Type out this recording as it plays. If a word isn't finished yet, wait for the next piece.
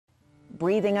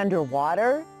breathing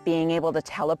underwater, being able to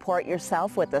teleport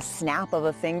yourself with the snap of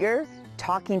a finger,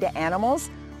 talking to animals?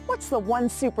 What's the one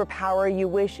superpower you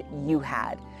wish you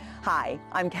had? Hi,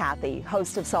 I'm Kathy,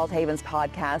 host of Salthaven's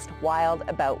podcast, Wild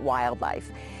About Wildlife.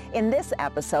 In this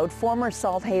episode, former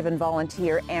Salthaven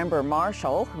volunteer Amber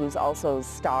Marshall, who's also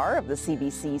star of the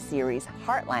CBC series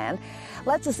Heartland,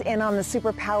 lets us in on the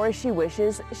superpower she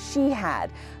wishes she had.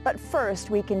 But first,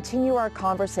 we continue our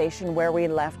conversation where we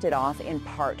left it off in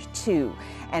part 2,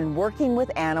 and working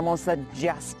with animals that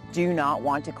just do not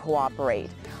want to cooperate.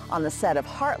 On the set of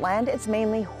Heartland, it's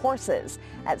mainly horses.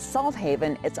 At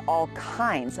Salthaven, it's all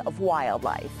kinds of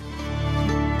wildlife.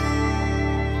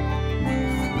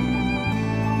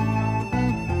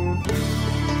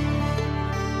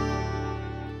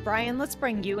 Brian, let's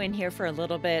bring you in here for a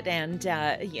little bit. And,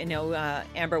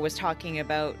 Amber was talking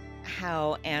about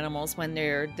how animals, when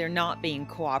they're not being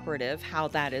cooperative, how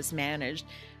that is managed.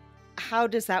 How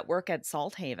does that work at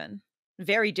Salthaven?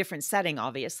 Very different setting,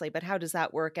 obviously, but how does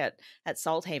that work at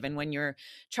Salthaven when you're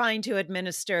trying to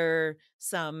administer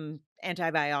some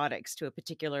antibiotics to a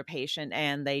particular patient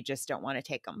and they just don't want to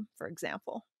take them, for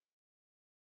example?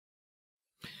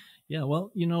 Yeah,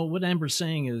 well, what Amber's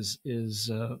saying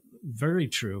is very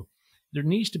true. There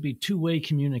needs to be two-way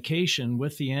communication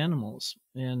with the animals,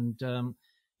 and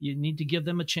you need to give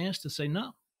them a chance to say,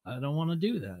 no, I don't want to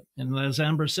do that. And as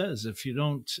Amber says, if you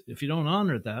don't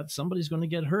honor that, somebody's going to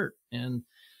get hurt.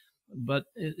 But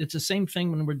it's the same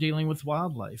thing when we're dealing with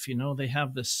wildlife. They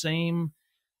have the same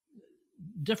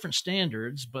different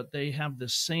standards, but they have the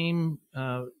same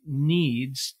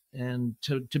needs and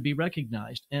to be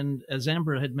recognized. And as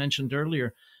Amber had mentioned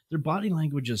earlier, their body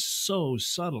language is so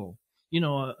subtle.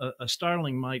 A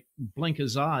starling might blink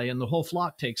his eye and the whole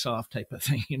flock takes off type of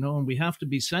thing, and we have to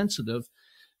be sensitive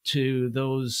to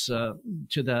those,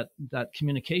 to that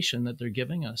communication that they're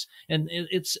giving us. And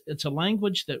it's a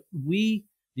language that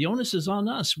the onus is on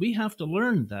us. We have to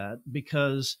learn that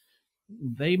because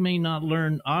they may not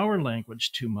learn our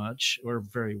language too much or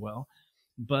very well.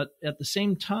 But at the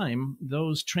same time,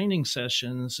 those training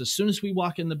sessions, as soon as we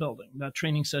walk in the building, that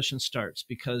training session starts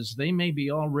because they may be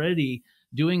already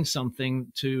doing something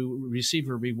to receive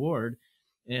a reward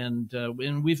and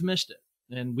we've missed it.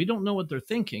 And we don't know what they're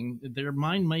thinking. Their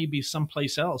mind may be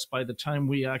someplace else by the time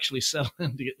we actually settle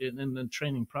in the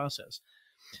training process.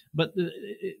 But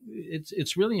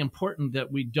it's really important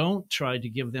that we don't try to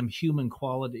give them human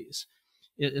qualities,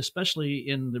 especially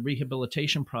in the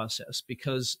rehabilitation process,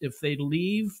 because if they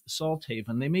leave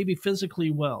Salthaven, they may be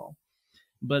physically well,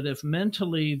 but if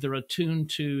mentally they're attuned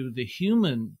to the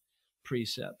human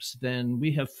precepts, then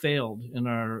we have failed in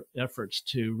our efforts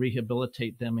to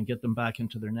rehabilitate them and get them back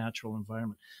into their natural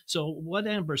environment. So what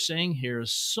Amber's saying here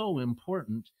is so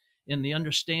important in the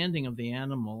understanding of the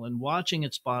animal and watching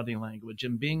its body language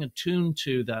and being attuned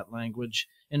to that language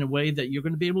in a way that you're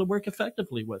going to be able to work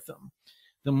effectively with them.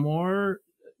 The more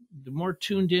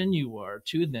tuned in you are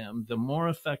to them, the more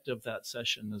effective that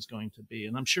session is going to be.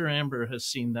 And I'm sure Amber has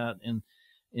seen that in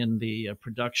the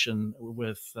production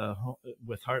with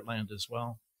Heartland as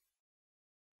well.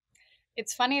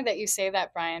 It's funny that you say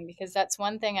that, Brian, because that's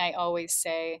one thing I always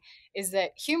say is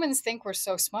that humans think we're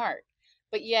so smart,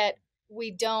 but yet we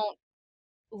don't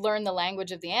learn the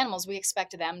language of the animals. We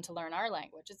expect them to learn our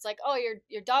language. It's like, oh,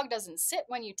 your dog doesn't sit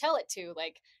when you tell it to.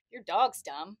 Like, your dog's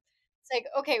dumb. It's like,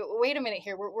 okay, wait a minute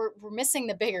here. We're missing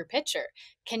the bigger picture.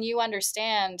 Can you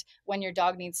understand when your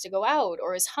dog needs to go out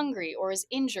or is hungry or is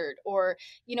injured or,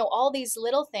 all these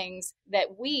little things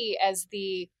that we as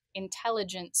the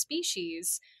intelligent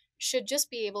species should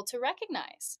just be able to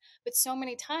recognize. But so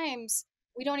many times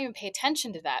we don't even pay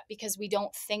attention to that because we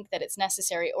don't think that it's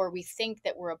necessary or we think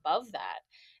that we're above that.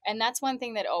 And that's one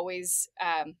thing that always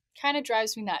kind of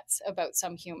drives me nuts about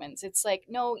some humans. It's like,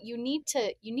 no, you need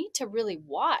to really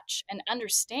watch and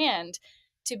understand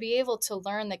to be able to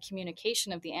learn the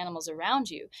communication of the animals around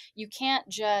you. You can't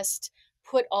just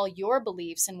put all your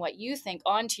beliefs and what you think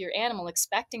onto your animal,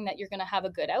 expecting that you're going to have a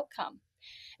good outcome.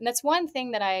 And that's one thing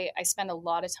that I spend a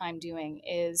lot of time doing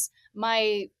is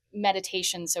my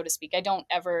meditation, so to speak. I don't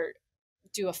ever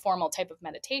do a formal type of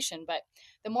meditation, but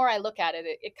the more I look at it,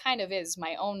 it kind of is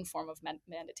my own form of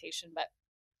meditation. But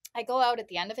I go out at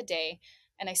the end of a day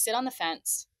and I sit on the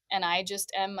fence and I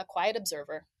just am a quiet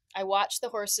observer. I watch the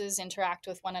horses interact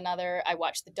with one another. I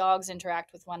watch the dogs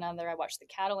interact with one another. I watch the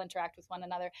cattle interact with one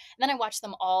another. And then I watch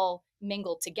them all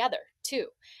mingle together too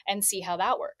and see how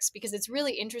that works. Because it's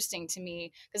really interesting to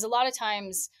me because a lot of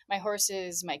times my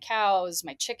horses, my cows,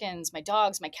 my chickens, my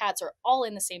dogs, my cats are all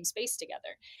in the same space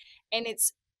together. And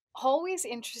it's always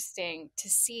interesting to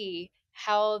see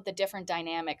how the different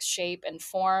dynamics shape and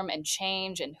form and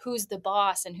change, and who's the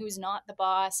boss and who's not the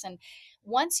boss. And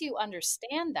once you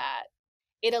understand that,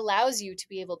 it allows you to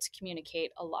be able to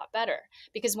communicate a lot better.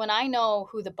 Because when I know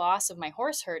who the boss of my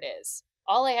horse herd is,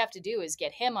 all I have to do is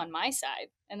get him on my side,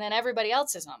 and then everybody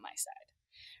else is on my side,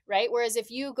 right? Whereas if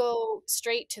you go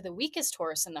straight to the weakest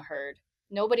horse in the herd,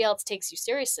 nobody else takes you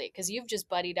seriously because you've just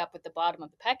buddied up with the bottom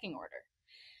of the pecking order.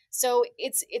 So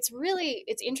it's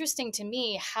interesting to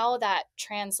me how that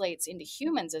translates into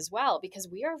humans as well, because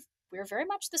we're very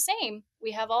much the same.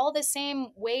 We have all the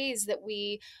same ways that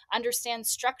we understand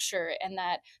structure and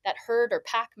that herd or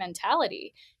pack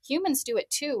mentality. Humans do it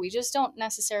too. We just don't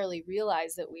necessarily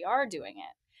realize that we are doing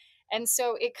it. And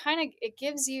so it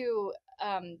gives you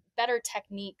better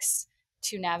techniques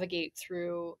to navigate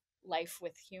through life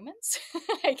with humans,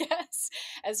 I guess,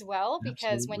 as well,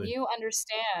 because when Absolutely. you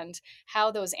understand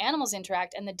how those animals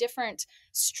interact and the different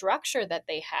structure that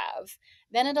they have,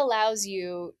 then it allows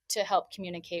you to help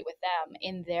communicate with them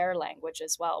in their language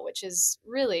as well, which is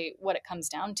really what it comes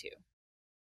down to.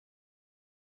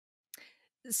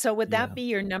 So would that Yeah. be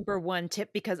your number one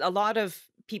tip? Because a lot of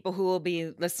people who will be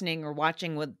listening or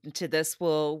watching to this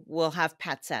will have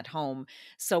pets at home.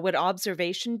 So would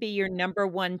observation be your number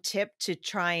one tip to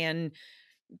try and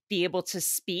be able to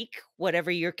speak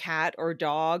whatever your cat or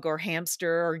dog or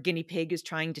hamster or guinea pig is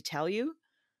trying to tell you?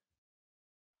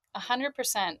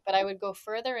 100%. But I would go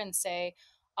further and say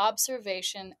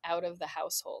observation out of the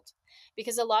household.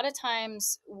 Because a lot of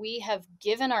times we have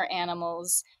given our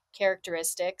animals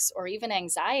characteristics or even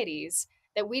anxieties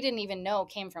that we didn't even know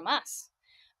came from us.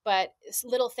 But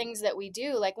little things that we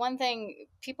do, like one thing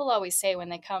people always say when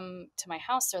they come to my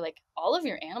house, they're like, all of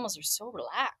your animals are so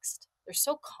relaxed. They're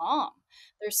so calm.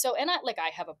 They're so, and I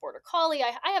have a border collie.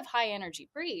 I have high energy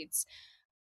breeds,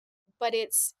 but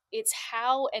it's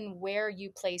how and where you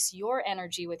place your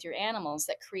energy with your animals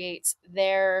that creates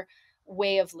their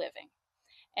way of living.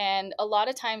 And a lot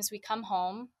of times we come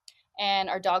home and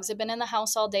our dogs have been in the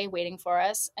house all day waiting for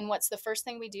us, and what's the first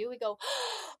thing we do? We go,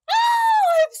 oh,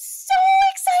 I'm so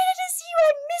excited to see you.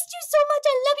 I missed you so much.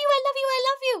 I love you, I love you, I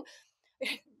love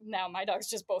you. Now my dogs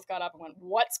just both got up and went,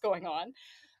 what's going on?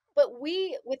 But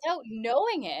we, without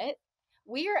knowing it,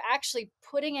 we are actually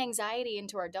putting anxiety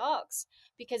into our dogs,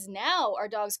 because now our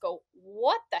dogs go,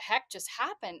 what the heck just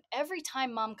happened? Every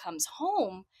time mom comes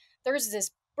home, there's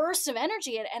this burst of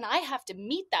energy, and I have to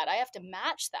meet that. I have to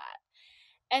match that.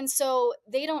 And so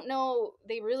they don't know,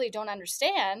 they really don't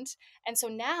understand. And so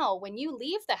now when you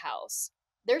leave the house,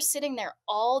 they're sitting there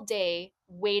all day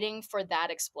waiting for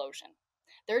that explosion.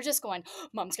 They're just going,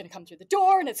 mom's going to come through the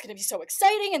door and it's going to be so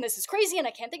exciting and this is crazy and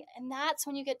I can't think. And that's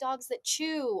when you get dogs that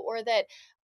chew or that,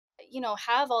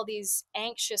 have all these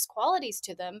anxious qualities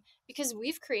to them, because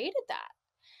we've created that.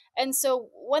 And so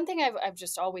one thing I've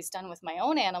just always done with my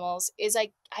own animals is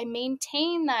I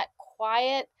maintain that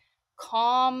quiet,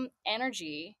 calm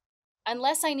energy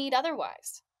unless I need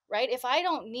otherwise, right? If I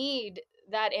don't need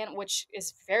that, which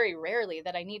is very rarely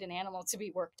that I need an animal to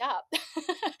be worked up,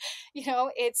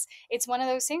 it's one of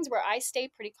those things where I stay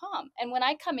pretty calm. And when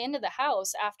I come into the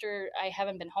house after I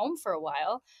haven't been home for a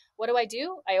while, what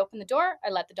do? I open the door,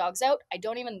 I let the dogs out. I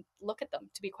don't even look at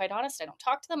them, to be quite honest. I don't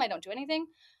talk to them, I don't do anything.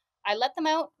 I let them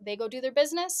out, they go do their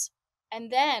business.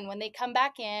 And then when they come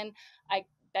back in, I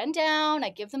bend down, I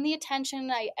give them the attention,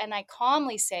 I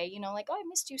calmly say, like, oh, I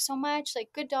missed you so much, like,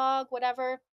 good dog,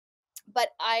 whatever. But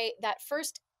that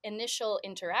first initial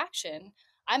interaction,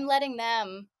 I'm letting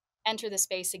them enter the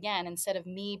space again instead of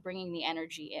me bringing the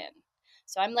energy in.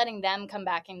 So I'm letting them come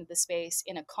back into the space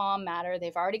in a calm manner.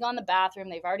 They've already gone to the bathroom,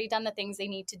 they've already done the things they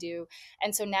need to do.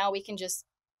 And so now we can just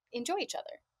enjoy each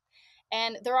other.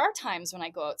 And there are times when I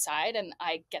go outside and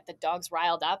I get the dogs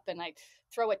riled up and I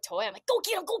throw a toy. I'm like, go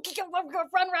get him,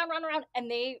 run around.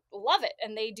 And they love it.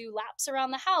 And they do laps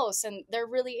around the house and they're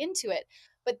really into it.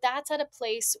 But that's at a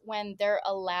place when they're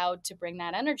allowed to bring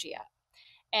that energy up.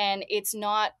 And it's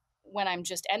not when I'm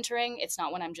just entering, it's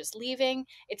not when I'm just leaving.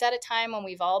 It's at a time when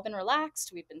we've all been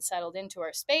relaxed, we've been settled into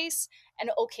our space. And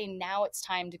okay, now it's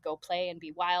time to go play and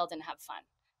be wild and have fun.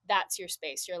 That's your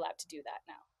space. You're allowed to do that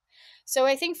now. So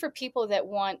I think for people that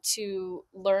want to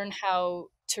learn how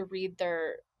to read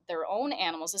their own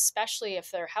animals, especially if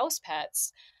they're house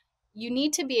pets, you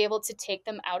need to be able to take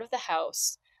them out of the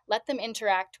house, let them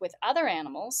interact with other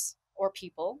animals or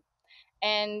people,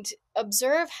 and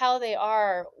observe how they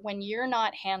are when you're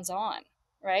not hands-on,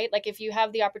 right? Like if you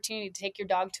have the opportunity to take your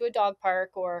dog to a dog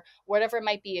park or whatever it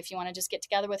might be, if you want to just get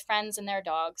together with friends and their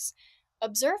dogs,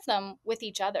 observe them with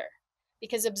each other.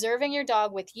 Because observing your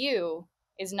dog with you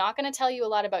is not going to tell you a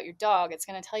lot about your dog. It's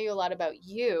going to tell you a lot about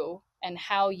you and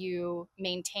how you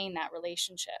maintain that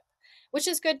relationship. which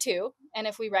is good too. And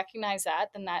if we recognize that,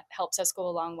 then that helps us go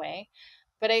a long way.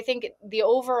 But I think the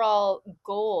overall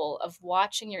goal of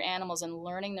watching your animals and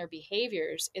learning their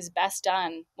behaviors is best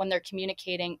done when they're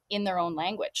communicating in their own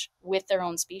language with their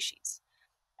own species.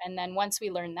 And then once we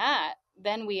learn that,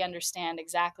 then we understand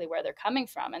exactly where they're coming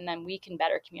from, and then we can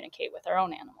better communicate with our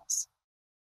own animals.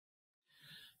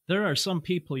 There are some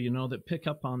people, that pick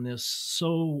up on this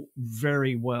so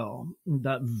very well,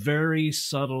 that very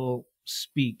subtle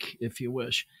speak, if you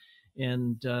wish.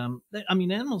 And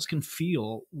animals can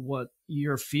feel what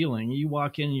you're feeling. You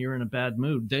walk in, you're in a bad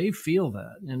mood. They feel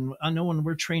that. And I know when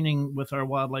we're training with our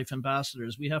wildlife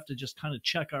ambassadors, we have to just kind of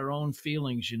check our own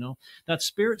feelings. That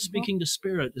spirit speaking to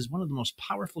spirit is one of the most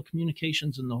powerful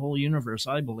communications in the whole universe,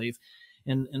 I believe.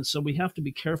 And so we have to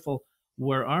be careful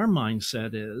where our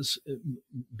mindset is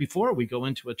before we go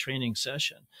into a training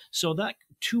session. So that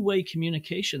two-way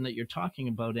communication that you're talking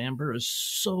about, Amber, is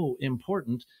so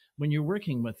important when you're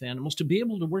working with animals, to be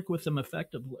able to work with them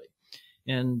effectively.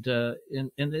 And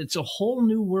it's a whole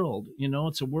new world.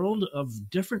 It's a world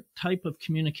of different type of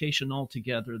communication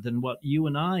altogether than what you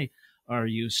and I are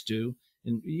used to.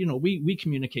 And, we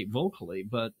communicate vocally,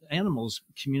 but animals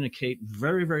communicate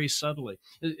very, very subtly.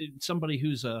 Somebody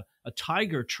who's a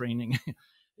tiger training,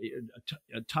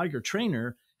 a tiger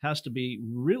trainer has to be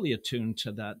really attuned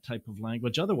to that type of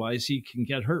language. Otherwise, he can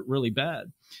get hurt really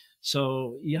bad.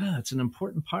 So, yeah, it's an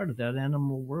important part of that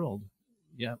animal world.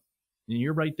 Yeah. And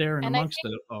you're right there in amongst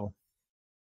it all.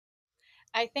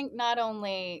 I think not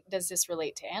only does this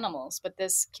relate to animals, but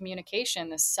this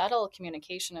communication, this subtle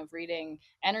communication of reading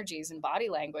energies and body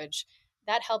language,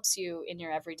 that helps you in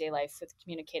your everyday life with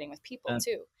communicating with people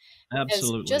too. Because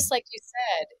Absolutely. just like you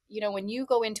said, when you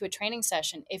go into a training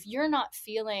session, if you're not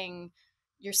feeling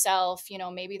yourself,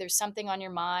 maybe there's something on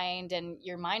your mind and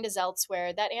your mind is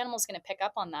elsewhere, that animal's going to pick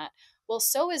up on that. Well,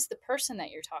 so is the person that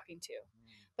you're talking to.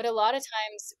 But a lot of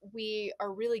times we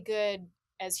are really good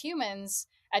as humans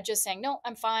at just saying, no,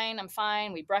 I'm fine, I'm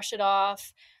fine. We brush it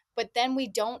off. But then we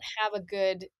don't have a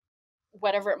good,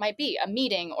 whatever it might be, a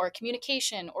meeting or a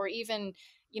communication or even,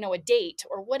 a date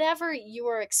or whatever you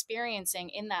are experiencing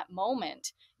in that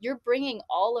moment. You're bringing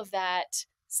all of that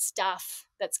stuff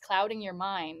that's clouding your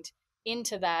mind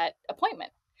into that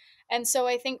appointment. And so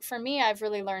I think for me, I've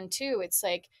really learned too, it's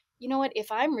like, you know what,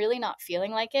 if I'm really not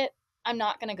feeling like it, I'm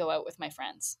not going to go out with my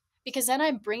friends because then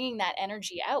I'm bringing that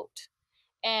energy out.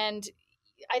 And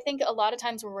I think a lot of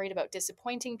times we're worried about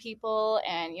disappointing people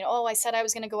and, oh, I said I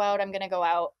was going to go out, I'm going to go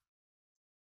out.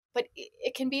 But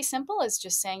it can be simple as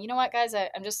just saying, you know what, guys,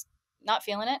 I'm just not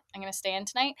feeling it. I'm going to stay in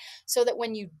tonight. So that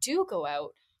when you do go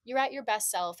out, you're at your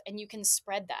best self and you can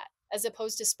spread that as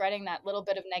opposed to spreading that little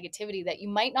bit of negativity that you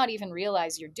might not even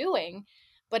realize you're doing.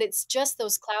 But it's just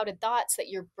those clouded thoughts that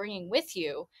you're bringing with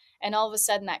you. And all of a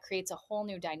sudden that creates a whole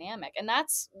new dynamic. And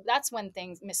that's when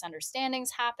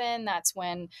misunderstandings happen. That's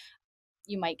when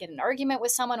you might get an argument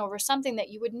with someone over something that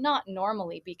you would not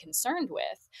normally be concerned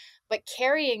with. But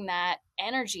carrying that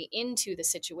energy into the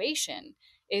situation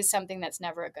is something that's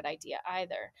never a good idea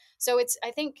either. So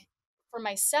I think for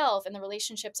myself and the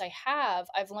relationships I have,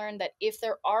 I've learned that if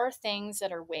there are things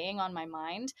that are weighing on my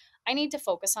mind, I need to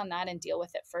focus on that and deal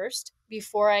with it first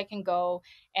before I can go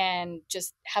and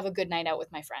just have a good night out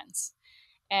with my friends.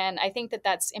 And I think that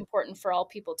that's important for all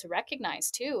people to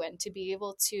recognize too, and to be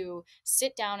able to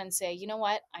sit down and say, you know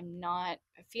what, I'm not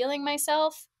feeling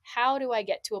myself. How do I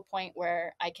get to a point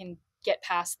where I can get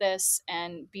past this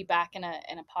and be back in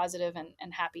a positive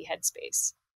and happy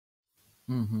headspace?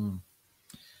 Mm-hmm.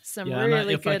 Some Yeah, and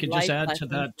really if I good could just life add to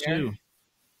lessons that there. too,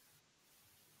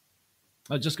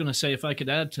 I was just going to say, if I could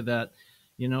add to that,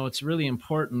 it's really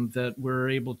important that we're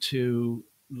able to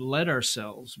let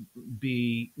ourselves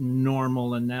be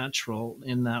normal and natural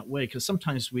in that way, because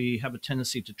sometimes we have a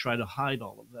tendency to try to hide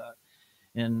all of that.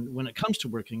 And when it comes to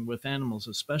working with animals,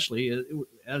 especially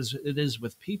as it is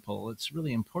with people, it's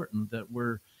really important that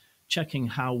we're checking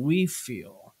how we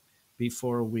feel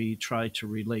before we try to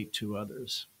relate to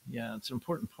others. Yeah, it's an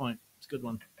important point. It's a good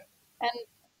one. And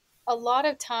a lot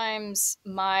of times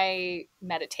my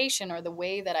meditation or the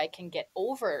way that I can get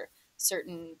over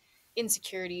certain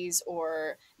insecurities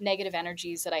or negative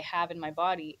energies that I have in my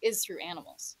body is through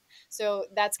animals. So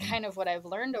that's kind of what I've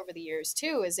learned over the years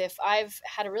too, is if I've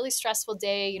had a really stressful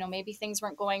day, maybe things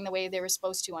weren't going the way they were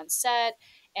supposed to on set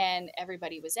and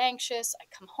everybody was anxious, I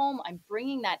come home, I'm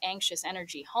bringing that anxious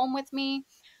energy home with me.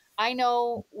 I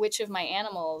know which of my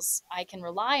animals I can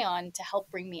rely on to help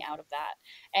bring me out of that.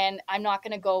 And I'm not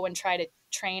going to go and try to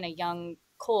train a young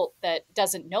colt that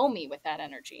doesn't know me with that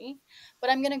energy, but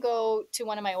I'm going to go to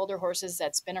one of my older horses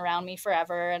that's been around me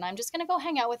forever. And I'm just going to go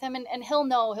hang out with him and he'll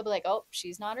know, he'll be like, oh,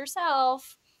 she's not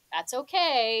herself. that's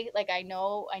okay. Like, I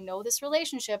know this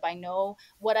relationship. I know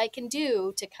what I can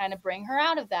do to kind of bring her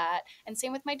out of that. And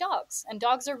same with my dogs. And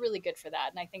dogs are really good for that.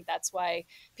 And I think that's why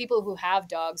people who have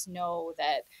dogs know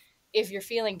that if you're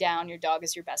feeling down, your dog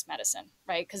is your best medicine,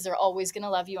 right? Because they're always going to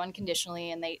love you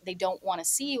unconditionally, and they don't want to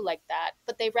see you like that,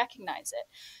 but they recognize it.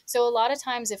 So a lot of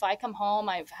times if I come home,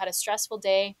 I've had a stressful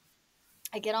day,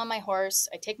 I get on my horse,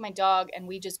 I take my dog, and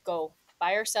we just go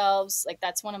by ourselves. Like,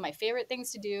 that's one of my favorite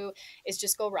things to do, is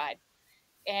just go ride.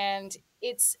 And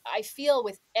I feel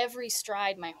with every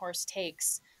stride my horse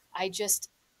takes, I just,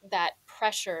 that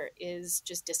pressure is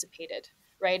just dissipated,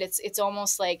 right? It's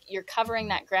almost like you're covering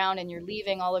that ground and you're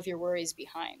leaving all of your worries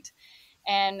behind.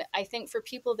 And I think for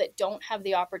people that don't have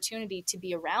the opportunity to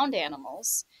be around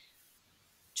animals,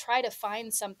 try to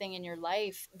find something in your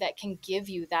life that can give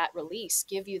you that release,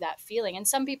 give you that feeling. And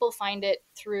some people find it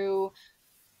through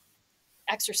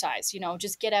exercise,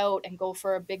 just get out and go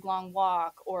for a big long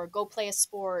walk, or go play a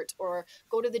sport, or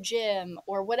go to the gym,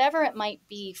 or whatever it might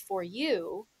be for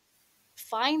you.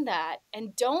 Find that,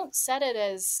 and don't set it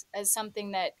as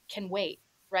something that can wait,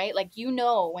 right? Like,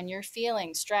 when you're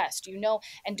feeling stressed,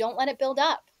 and don't let it build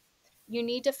up. You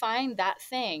need to find that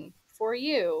thing for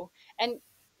you. And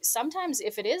sometimes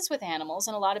if it is with animals,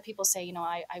 and a lot of people say,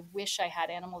 I wish I had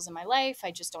animals in my life,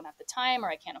 I just don't have the time, or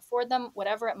I can't afford them,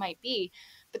 whatever it might be.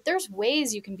 But there's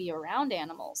ways you can be around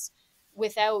animals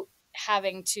without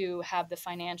having to have the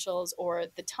financials or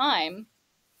the time.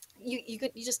 You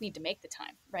just need to make the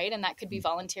time, right? And that could be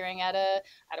volunteering at a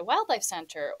wildlife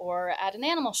center, or at an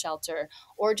animal shelter,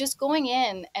 or just going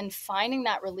in and finding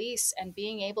that release, and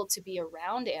being able to be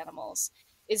around animals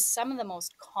is some of the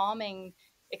most calming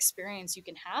experience you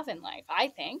can have in life, I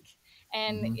think.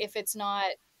 And Mm-hmm. if it's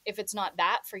not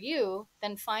that for you,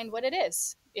 then find what it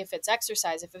is. If it's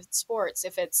exercise, if it's sports,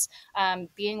 if it's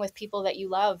being with people that you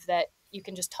love, that you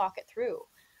can just talk it through.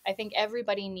 I think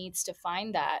everybody needs to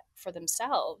find that for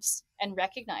themselves and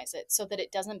recognize it, so that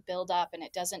it doesn't build up and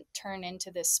it doesn't turn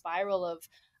into this spiral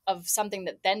of something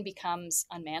that then becomes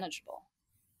unmanageable.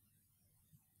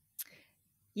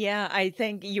 Yeah, I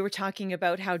think you were talking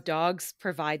about how dogs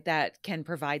can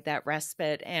provide that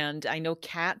respite. And I know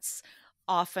cats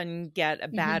often get a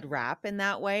Mm-hmm. bad rap in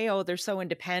that way. Oh, they're so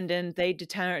independent. They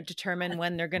determine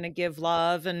when they're going to give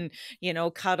love and,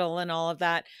 cuddle and all of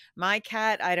that. My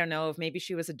cat, I don't know if maybe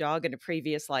she was a dog in a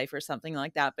previous life or something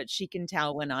like that, but she can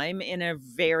tell when I'm in a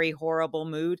very horrible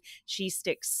mood. She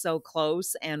sticks so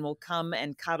close and will come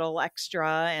and cuddle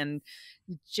extra, and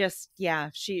just,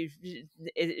 yeah, she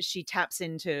taps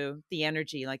into the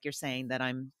energy, like you're saying, that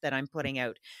I'm putting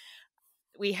out.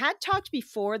 We had talked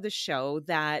before the show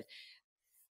that,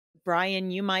 Brian,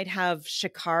 you might have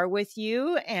Shakar with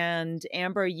you, and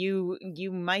Amber, you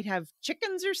might have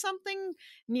chickens or something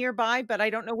nearby, but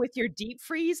I don't know with your deep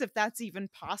freeze if that's even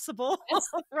possible Yes.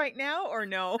 right now or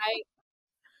no. I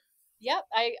Yep,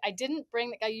 I didn't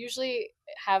bring. I usually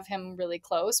have him really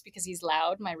close because he's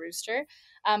loud, my rooster.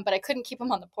 But I couldn't keep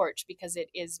him on the porch because it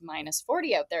is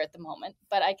 -40 out there at the moment.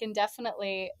 But I can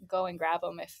definitely go and grab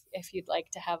him if you'd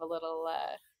like to have a little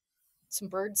some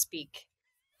bird speak.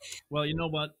 Well, you know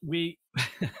what?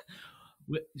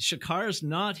 Shakar's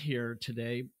not here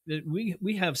today.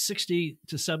 We have 60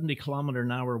 to 70 kilometer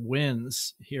an hour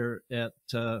winds here at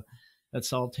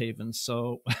Salthaven.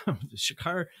 So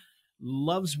Shakar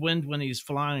loves wind when he's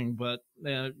flying, but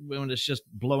when it's just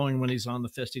blowing when he's on the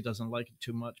fist, he doesn't like it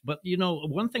too much. But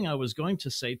one thing I was going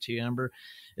to say to you, Amber,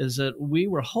 is that we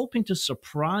were hoping to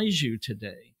surprise you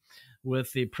today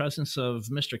with the presence of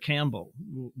Mr. Campbell,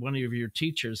 one of your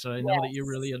teachers that I know that you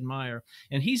really Yes. admire.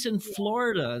 And he's in Yeah.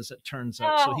 Florida, as it turns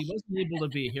out. So Oh, he wasn't able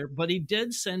to be here, but he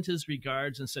did send his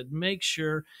regards and said, make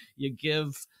sure you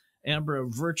give Amber a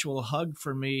virtual hug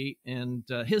for me. And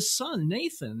his son,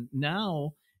 Nathan,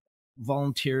 now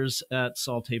volunteers at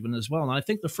Salthaven as well. And I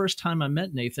think the first time I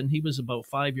met Nathan, he was about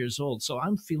 5 years old. So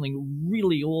I'm feeling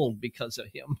really old because of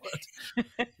him. But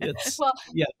it's, well,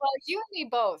 yeah. well, you and me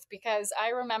both, because I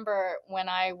remember when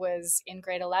I was in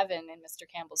grade 11 in Mr.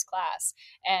 Campbell's class,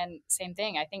 and same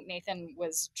thing. I think Nathan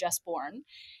was just born,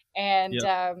 and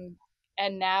Yeah.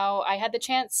 and now I had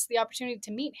the opportunity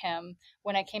to meet him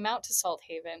when I came out to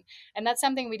Salthaven, and that's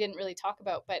something we didn't really talk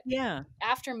about. But Yeah.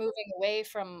 after moving away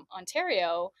from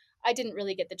Ontario, I didn't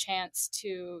really get the chance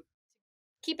to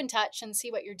keep in touch and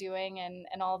see what you're doing, and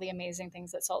all the amazing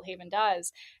things that Salthaven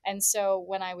does. And so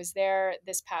when I was there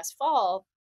this past fall,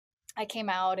 I came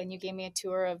out and you gave me a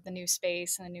tour of the new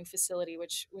space and the new facility,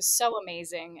 which was so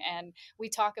amazing. And we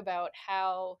talk about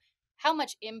how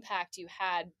much impact you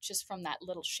had just from that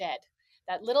little shed,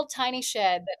 that little tiny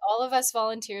shed that all of us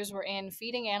volunteers were in,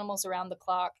 feeding animals around the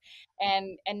clock.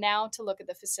 And now to look at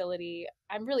the facility,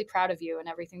 I'm really proud of you and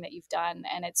everything that you've done.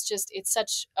 And it's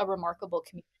such a remarkable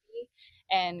community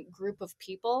and group of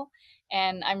people.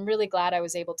 And I'm really glad I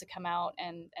was able to come out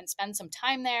and spend some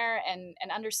time there and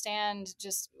understand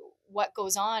just what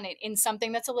goes on in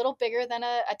something that's a little bigger than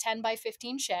a 10 by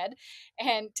 15 shed,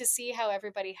 and to see how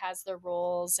everybody has their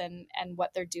roles and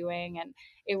what they're doing. And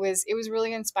it was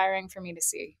really inspiring for me to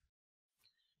see.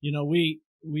 We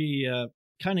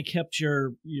kind of kept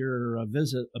your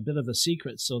visit a bit of a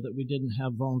secret so that we didn't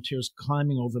have volunteers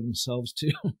climbing over themselves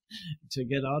to to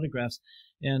get autographs.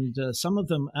 And some of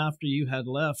them, after you had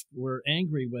left, were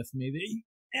angry with me.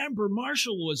 Amber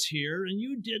Marshall was here and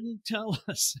you didn't tell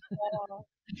us.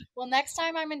 Well, next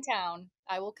time I'm in town,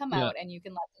 I will come Yeah. out and you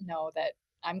can let them know that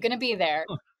I'm going to be there.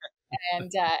 And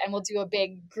we'll do a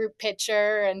big group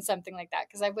picture and something like that,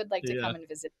 because I would like to come and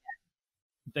visit.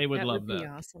 They would That love would be that.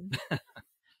 awesome.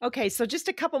 Okay, so just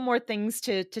a couple more things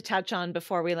to touch on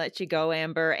before we let you go,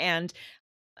 Amber, and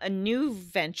a new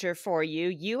venture for you.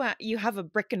 You have a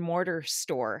brick and mortar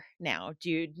store now. Do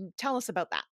you tell us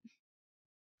about that?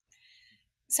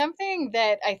 Something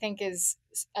that I think is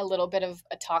a little bit of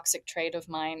a toxic trait of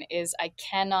mine is I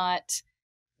cannot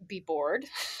be bored.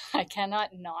 I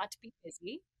cannot not be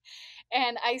busy.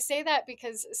 And I say that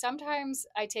because sometimes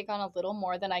I take on a little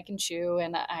more than I can chew,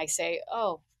 and I say,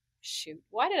 oh, shoot,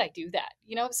 why did I do that?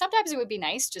 Sometimes it would be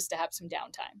nice just to have some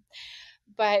downtime.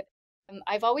 But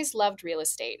I've always loved real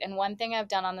estate. And one thing I've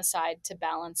done on the side to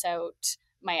balance out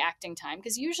my acting time,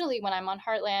 because usually when I'm on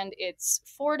Heartland, it's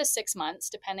 4 to 6 months,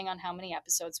 depending on how many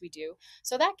episodes we do.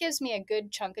 So that gives me a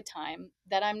good chunk of time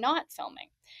that I'm not filming.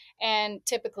 And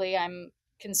typically I'm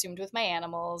consumed with my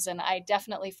animals, and I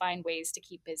definitely find ways to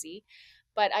keep busy.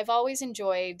 But I've always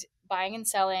enjoyed buying and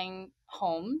selling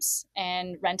homes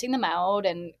and renting them out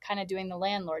and kind of doing the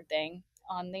landlord thing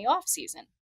on the off season.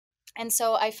 And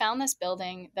so I found this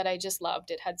building that I just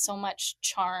loved. It had so much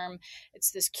charm.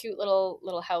 It's this cute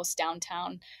little house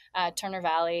downtown Turner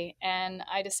Valley, and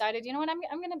I decided, you know what,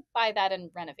 I'm going to buy that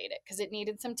and renovate it because it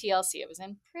needed some TLC. It was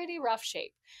in pretty rough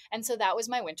shape, and so that was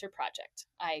my winter project.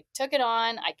 I took it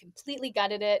on. I completely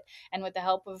gutted it, and with the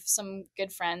help of some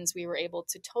good friends, we were able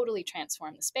to totally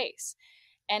transform the space.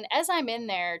 And as I'm in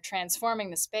there transforming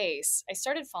the space, I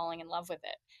started falling in love with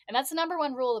it. And that's the number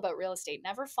one rule about real estate: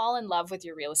 never fall in love with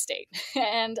your real estate.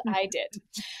 And I did.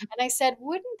 And I said,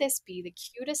 wouldn't this be the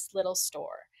cutest little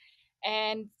store?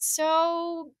 And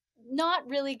so, not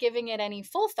really giving it any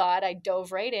full thought, I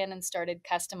dove right in and started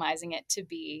customizing it to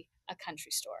be a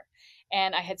country store.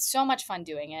 And I had so much fun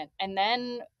doing it. And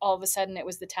then all of a sudden, it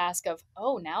was the task of,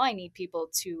 oh, now I need people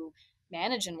to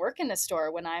manage and work in the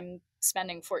store when I'm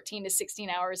spending 14 to 16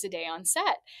 hours a day on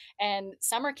set. And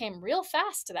summer came real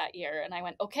fast that year. And I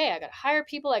went, okay, I got to hire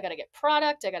people. I got to get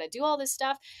product. I got to do all this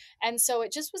stuff. And so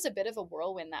it just was a bit of a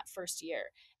whirlwind that first year.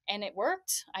 And it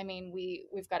worked. I mean,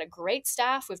 we've got a great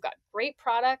staff. We've got great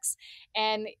products.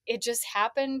 And it just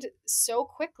happened so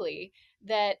quickly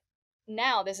that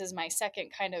now this is my second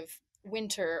kind of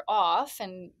winter off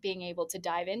and being able to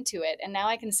dive into it. And now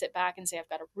I can sit back and say, I've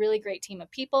got a really great team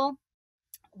of people.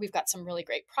 We've got some really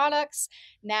great products.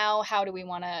 Now, how do we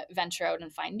want to venture out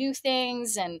and find new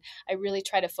things? And I really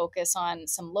try to focus on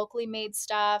some locally made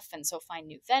stuff, and so find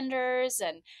new vendors.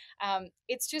 And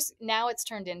it's just, now it's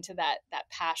turned into that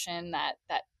passion, that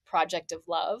project of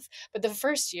love. But the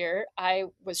first year, I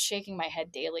was shaking my head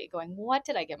daily, going, "What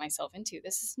did I get myself into?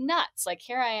 This is nuts! Like,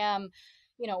 here I am,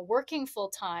 working full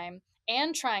time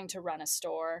and trying to run a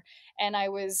store." And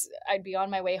I'd be on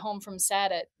my way home from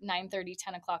set at 9:30,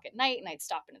 10 o'clock at night, and I'd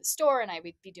stop into the store and I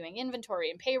would be doing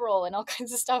inventory and payroll and all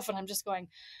kinds of stuff. And I'm just going,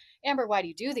 Amber, why do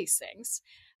you do these things?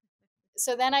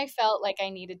 So then I felt like I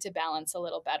needed to balance a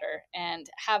little better and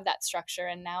have that structure.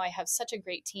 And now I have such a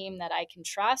great team that I can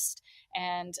trust,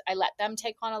 and I let them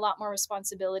take on a lot more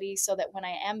responsibility so that when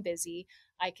I am busy,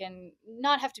 I can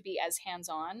not have to be as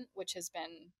hands-on, which has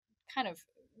been kind of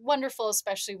wonderful,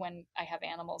 especially when I have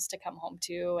animals to come home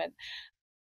to. And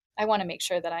I want to make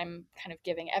sure that I'm kind of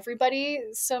giving everybody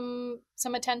some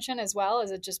attention, as well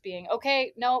as it just being,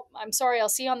 okay, no, I'm sorry, I'll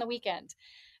see you on the weekend.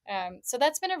 So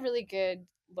that's been a really good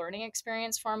learning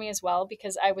experience for me as well,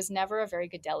 because I was never a very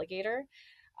good delegator.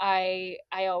 I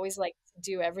always like to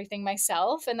do everything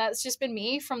myself, and that's just been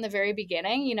me from the very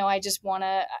beginning. I just want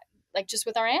to, like, just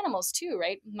with our animals too,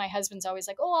 right? My husband's always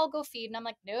like, "Oh, I'll go feed," and I'm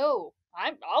like, "No,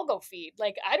 I'll go feed.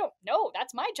 Like, I don't know,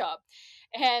 that's my job."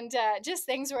 And just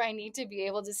things where I need to be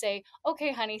able to say,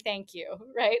 "Okay, honey, thank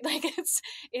you," right? Like, it's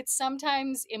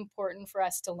sometimes important for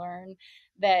us to learn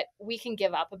that we can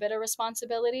give up a bit of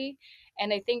responsibility.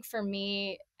 And I think for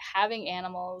me, having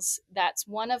animals, that's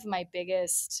one of my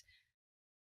biggest,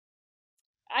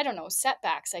 I don't know,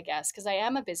 setbacks, I guess, because I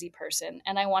am a busy person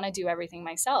and I want to do everything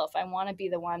myself. I want to be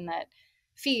the one that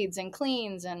feeds and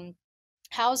cleans and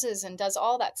houses and does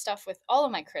all that stuff with all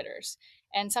of my critters.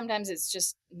 And sometimes it's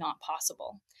just not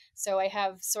possible. So I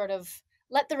have sort of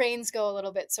let the reins go a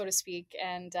little bit, so to speak.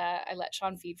 And I let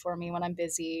Sean feed for me when I'm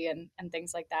busy and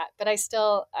things like that. But I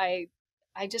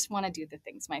just want to do the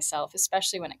things myself,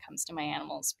 especially when it comes to my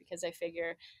animals, because I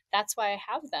figure that's why I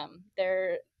have them.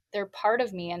 They're part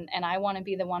of me, and I want to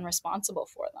be the one responsible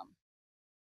for them.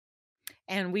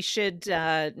 And we should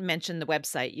mention the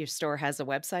website. Your store has a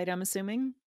website, I'm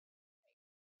assuming?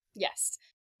 Yes.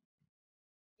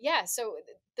 Yeah. So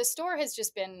the store has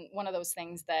just been one of those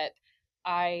things that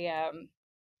I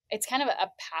it's kind of a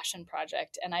passion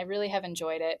project, and I really have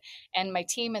enjoyed it. And my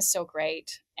team is so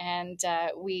great. And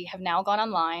we have now gone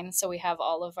online. So we have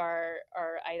all of our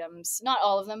items, not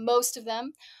all of them, most of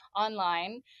them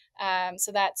online.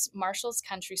 So that's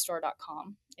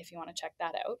marshallscountrystore.com if you want to check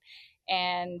that out.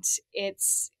 And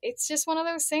it's just one of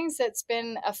those things that's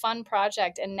been a fun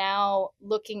project. And now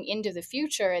looking into the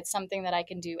future, it's something that I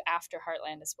can do after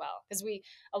Heartland as well. Because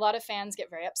a lot of fans get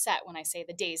very upset when I say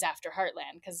the days after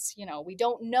Heartland, because we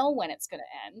don't know when it's going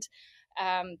to end.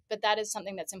 But that is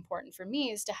something that's important for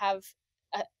me, is to have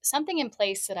something in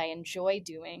place that I enjoy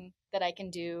doing that I can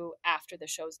do after the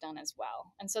show's done as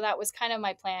well. And so that was kind of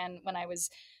my plan when I was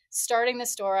starting the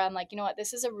store. I'm like, you know what,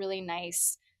 this is a really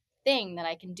nice thing that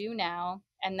I can do now,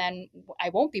 and then I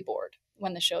won't be bored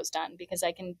when the show's done, because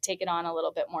I can take it on a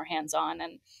little bit more hands-on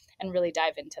and really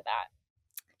dive into that.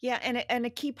 Yeah, and a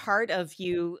key part of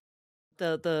you,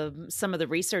 the some of the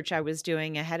research I was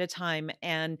doing ahead of time,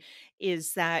 and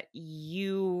is that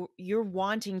you're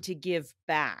wanting to give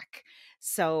back.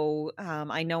 So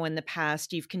I know in the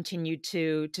past you've continued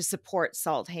to support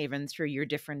Salthaven through your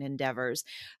different endeavors.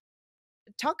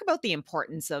 Talk about the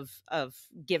importance of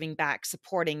giving back,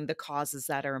 supporting the causes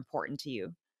that are important to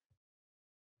you.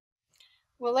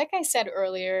 Well, like I said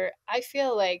earlier, I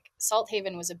feel like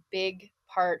Salthaven was a big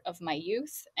part of my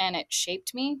youth, and it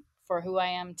shaped me for who I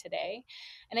am today.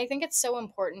 And I think it's so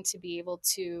important to be able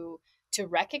to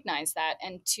recognize that,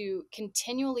 and to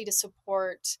continually to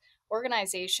support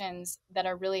organizations that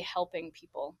are really helping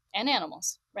people and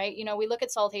animals, right? We look at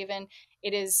Salthaven,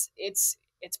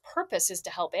 its purpose is to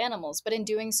help animals, but in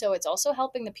doing so, it's also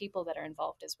helping the people that are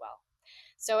involved as well.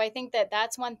 So I think that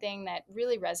that's one thing that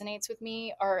really resonates with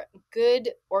me, are good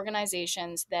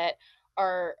organizations that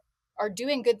are are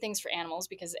doing good things for animals,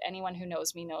 because anyone who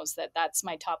knows me knows that that's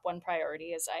my top one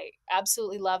priority. Is I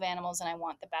absolutely love animals and I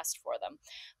want the best for them.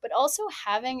 But also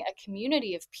having a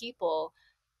community of people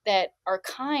that are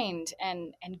kind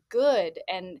and good,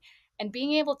 and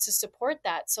being able to support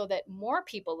that so that more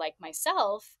people like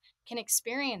myself can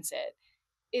experience it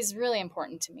is really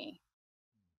important to me.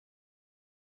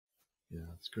 Yeah,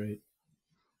 that's great.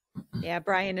 Yeah,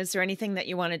 Brian, is there anything that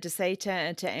you wanted to say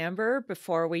to Amber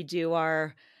before we do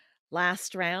our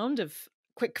last round of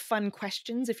quick fun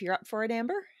questions, if you're up for it,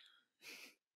 Amber?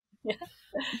 Yeah.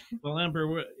 Well,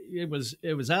 Amber, it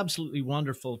was absolutely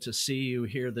wonderful to see you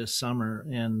here this summer,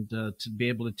 and to be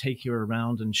able to take you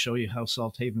around and show you how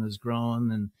Salthaven has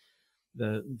grown, and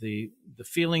the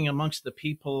feeling amongst the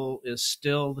people is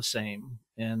still the same.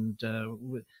 And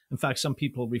in fact, some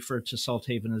people refer to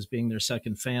Salthaven as being their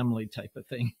second family type of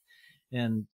thing,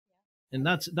 and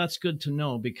that's good to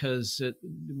know, because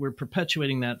we're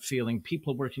perpetuating that feeling.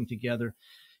 People working together.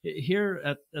 Here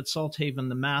at Salthaven,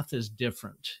 the math is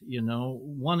different.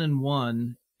 1 and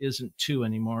 1 isn't 2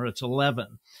 anymore; it's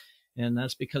 11. And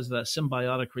that's because of that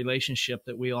symbiotic relationship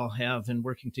that we all have in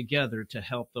working together to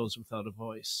help those without a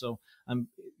voice. So I'm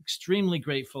extremely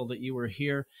grateful that you were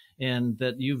here and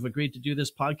that you've agreed to do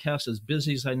this podcast, as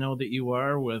busy as I know that you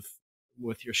are with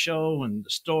your show and the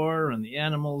store and the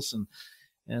animals.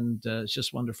 And it's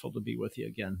just wonderful to be with you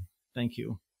again. Thank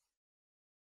you.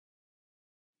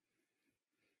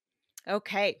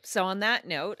 Okay, so on that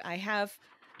note, I have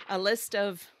a list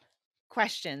of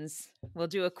questions. We'll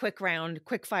do a quick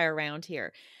fire round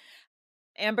here.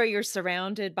 Amber, you're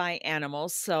surrounded by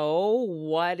animals. So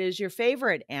what is your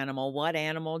favorite animal? What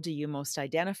animal do you most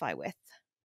identify with?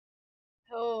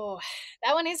 Oh,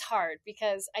 that one is hard,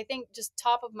 because I think, just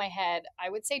top of my head,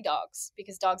 I would say dogs,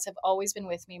 because dogs have always been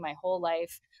with me my whole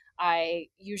life. I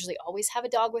usually always have a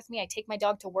dog with me. I take my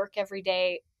dog to work every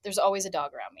day. There's always a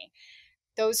dog around me.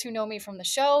 Those who know me from the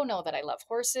show know that I love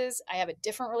horses. I have a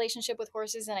different relationship with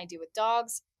horses than I do with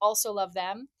dogs. Also love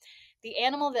them. The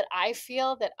animal that I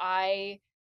feel that I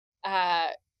uh,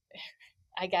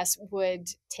 I guess, would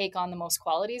take on the most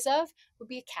qualities of would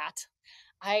be a cat.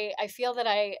 I feel that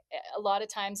I a lot of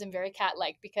times am very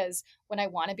cat-like, because when I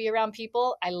want to be around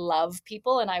people, I love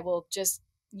people and I will just,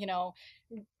 you know,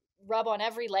 rub on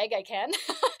every leg I can.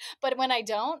 But when I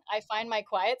don't, I find my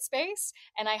quiet space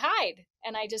and I hide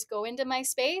and I just go into my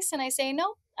space and I say,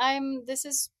 no, this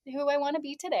is who I want to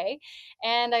be today.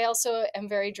 And I also am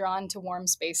very drawn to warm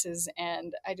spaces.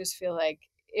 And I just feel like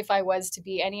if I was to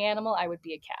be any animal, I would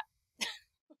be a cat.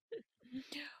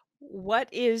 What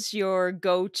is your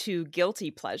go-to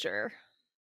guilty pleasure?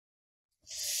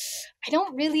 I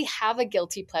don't really have a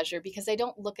guilty pleasure because I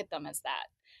don't look at them as that.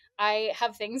 I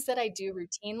have things that I do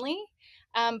routinely,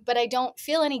 but I don't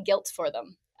feel any guilt for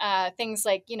them. Things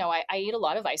like, I eat a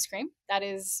lot of ice cream. That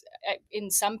is, in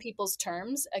some people's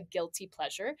terms, a guilty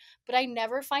pleasure, but I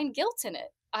never find guilt in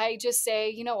it. I just say,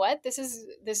 you know what, this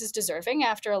is deserving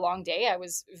after a long day. I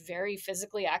was very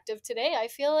physically active today. I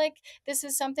feel like this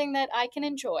is something that I can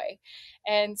enjoy.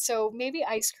 And so maybe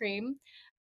ice cream,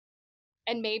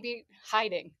 and maybe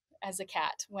hiding as a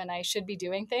cat when I should be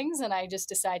doing things, and I just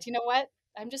decide, you know what?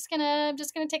 I'm just gonna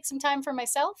take some time for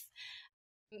myself.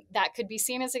 That could be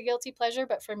seen as a guilty pleasure,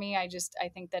 but for me, I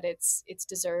think that it's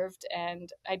deserved, and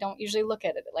I don't usually look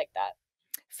at it like that.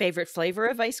 Favorite flavor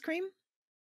of ice cream?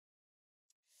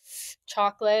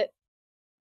 Chocolate,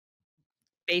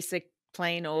 Basic,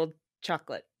 plain old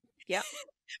chocolate. Yep.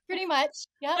 pretty much.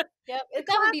 Yep, yep. The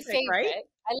That would be classic, right? favorite.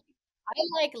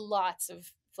 I like lots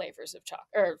of flavors of chocolate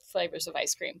or flavors of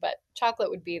ice cream, but chocolate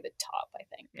would be the top, I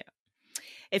think. Yeah.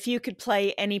 If you could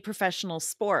play any professional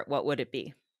sport, what would it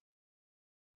be?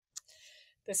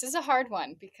 This is a hard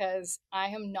one because I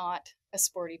am not a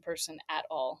sporty person at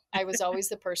all. I was always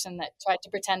the person that tried to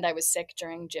pretend I was sick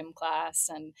during gym class,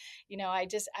 and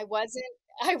I wasn't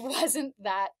I wasn't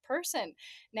that person.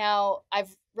 Now,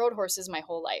 I've rode horses my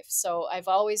whole life, so I've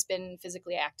always been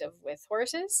physically active with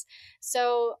horses.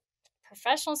 So,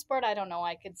 professional sport, I don't know,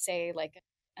 I could say like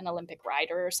an Olympic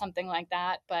rider or something like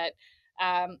that, but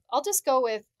I'll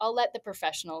let the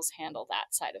professionals handle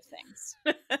that side of things.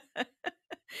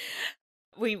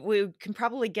 We can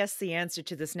probably guess the answer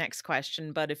to this next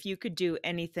question, but if you could do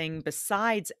anything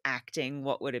besides acting,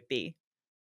 what would it be?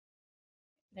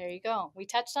 There you go. We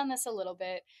touched on this a little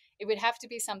bit. It would have to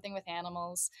be something with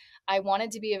animals. I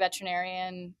wanted to be a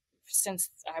veterinarian since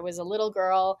I was a little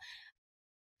girl,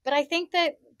 but I think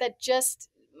that just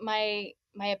my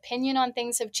opinion on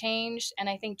things have changed, and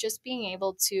I think just being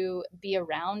able to be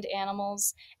around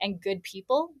animals and good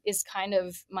people is kind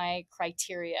of my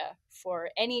criteria for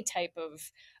any type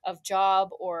of job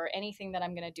or anything that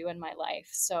I'm going to do in my life.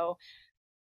 So,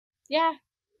 yeah,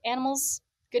 animals,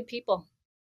 good people.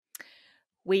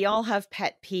 We all have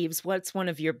pet peeves. What's one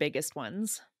of your biggest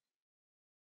ones?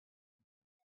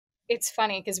 It's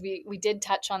funny because we did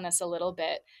touch on this a little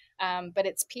bit, but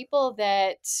it's people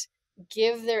that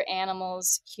give their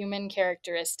animals human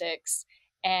characteristics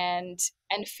and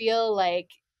and feel like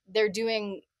they're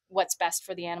doing what's best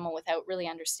for the animal without really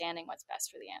understanding what's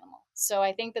best for the animal. So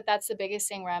I think that that's the biggest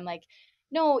thing where I'm like,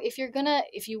 no, if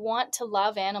you want to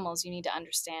love animals, you need to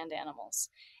understand animals.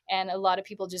 And a lot of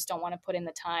people just don't want to put in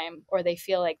the time, or they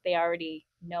feel like they already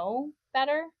know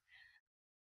better.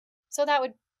 So that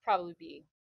would probably be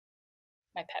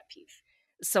my pet peeve.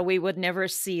 So we would never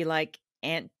see like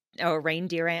ant or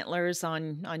reindeer antlers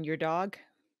on your dog?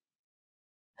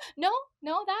 No,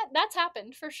 no, that's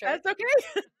happened for sure. That's okay.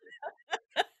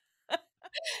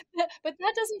 But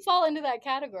that doesn't fall into that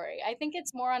category. I think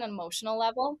it's more on an emotional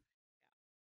level.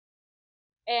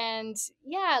 And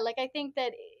yeah, like I think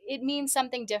that it means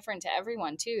something different to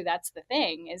everyone too. That's the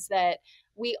thing, is that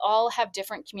we all have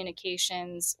different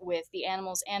communications with the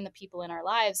animals and the people in our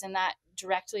lives, and that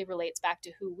directly relates back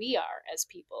to who we are as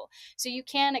people. So you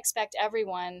can't expect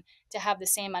everyone to have the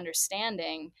same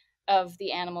understanding of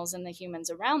the animals and the humans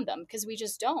around them, because we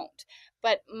just don't.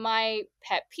 But my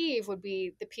pet peeve would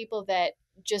be the people that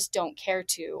just don't care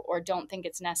to, or don't think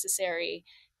it's necessary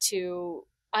to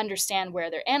understand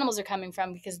where their animals are coming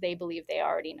from because they believe they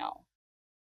already know.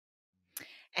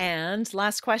 And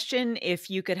last question, if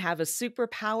you could have a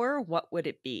superpower, what would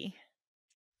it be?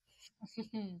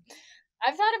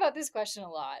 I've thought about this question a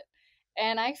lot,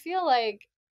 and I feel like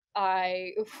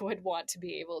I would want to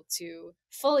be able to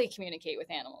fully communicate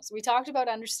with animals. We talked about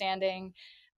understanding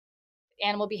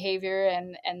animal behavior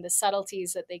and the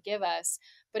subtleties that they give us,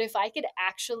 but if I could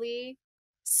actually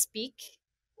speak,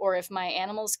 or if my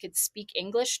animals could speak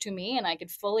English to me and I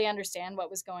could fully understand what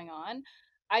was going on,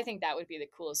 I think that would be the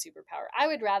coolest superpower. I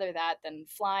would rather that than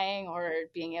flying or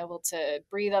being able to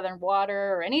breathe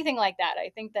underwater or anything like that. I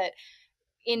think that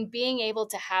in being able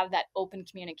to have that open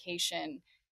communication,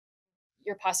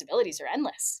 your possibilities are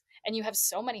endless and you have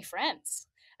so many friends.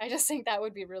 I just think that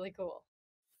would be really cool.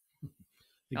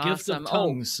 The gift of Awesome.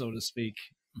 tongues, so to speak.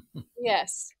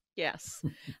 Yes. Yes.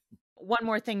 One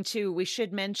more thing too, we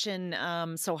should mention,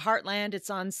 so Heartland, it's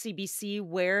on CBC.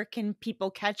 Where can people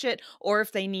catch it? Or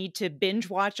if they need to binge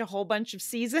watch a whole bunch of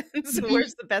seasons,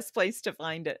 where's the best place to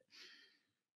find it?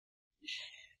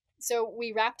 So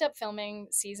we wrapped up filming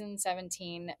season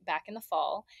 17 back in the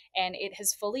fall, and it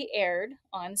has fully aired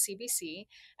on CBC.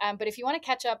 But if you want to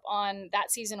catch up on that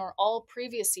season or all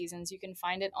previous seasons, you can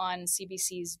find it on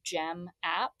CBC's GEM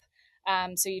app.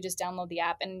 So you just download the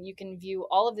app and you can view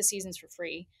all of the seasons for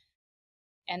free.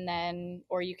 And then,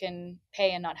 or you can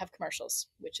pay and not have commercials,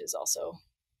 which is also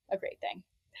a great thing.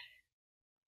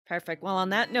 Perfect. Well, on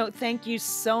that note, thank you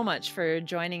so much for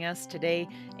joining us today,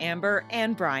 Amber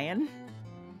and Brian.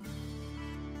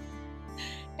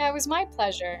 Yeah, it was my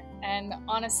pleasure. And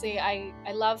honestly, I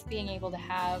love being able to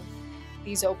have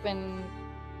these open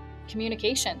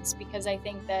communications, because I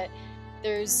think that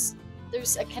there's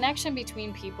a connection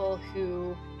between people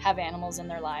who have animals in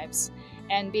their lives,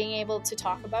 and being able to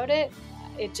talk about it,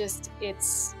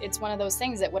 it's one of those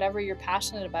things that whatever you're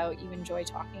passionate about, you enjoy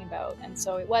talking about. And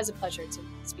so it was a pleasure to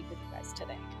speak with you guys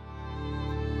today.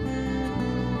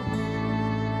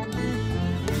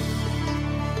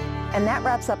 And that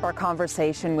wraps up our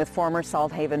conversation with former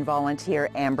Salthaven volunteer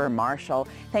Amber Marshall.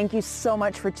 Thank you so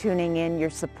much for tuning in. Your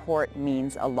support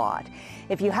means a lot.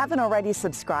 If you haven't already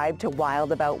subscribed to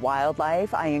Wild About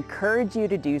Wildlife, I encourage you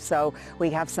to do so.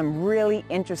 We have some really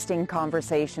interesting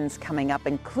conversations coming up,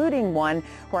 including one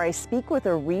where I speak with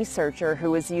a researcher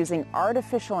who is using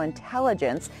artificial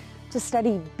intelligence to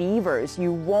study beavers.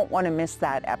 You won't want to miss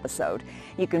that episode.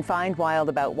 You can find Wild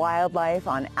About Wildlife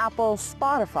on Apple,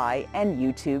 Spotify, and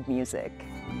YouTube Music.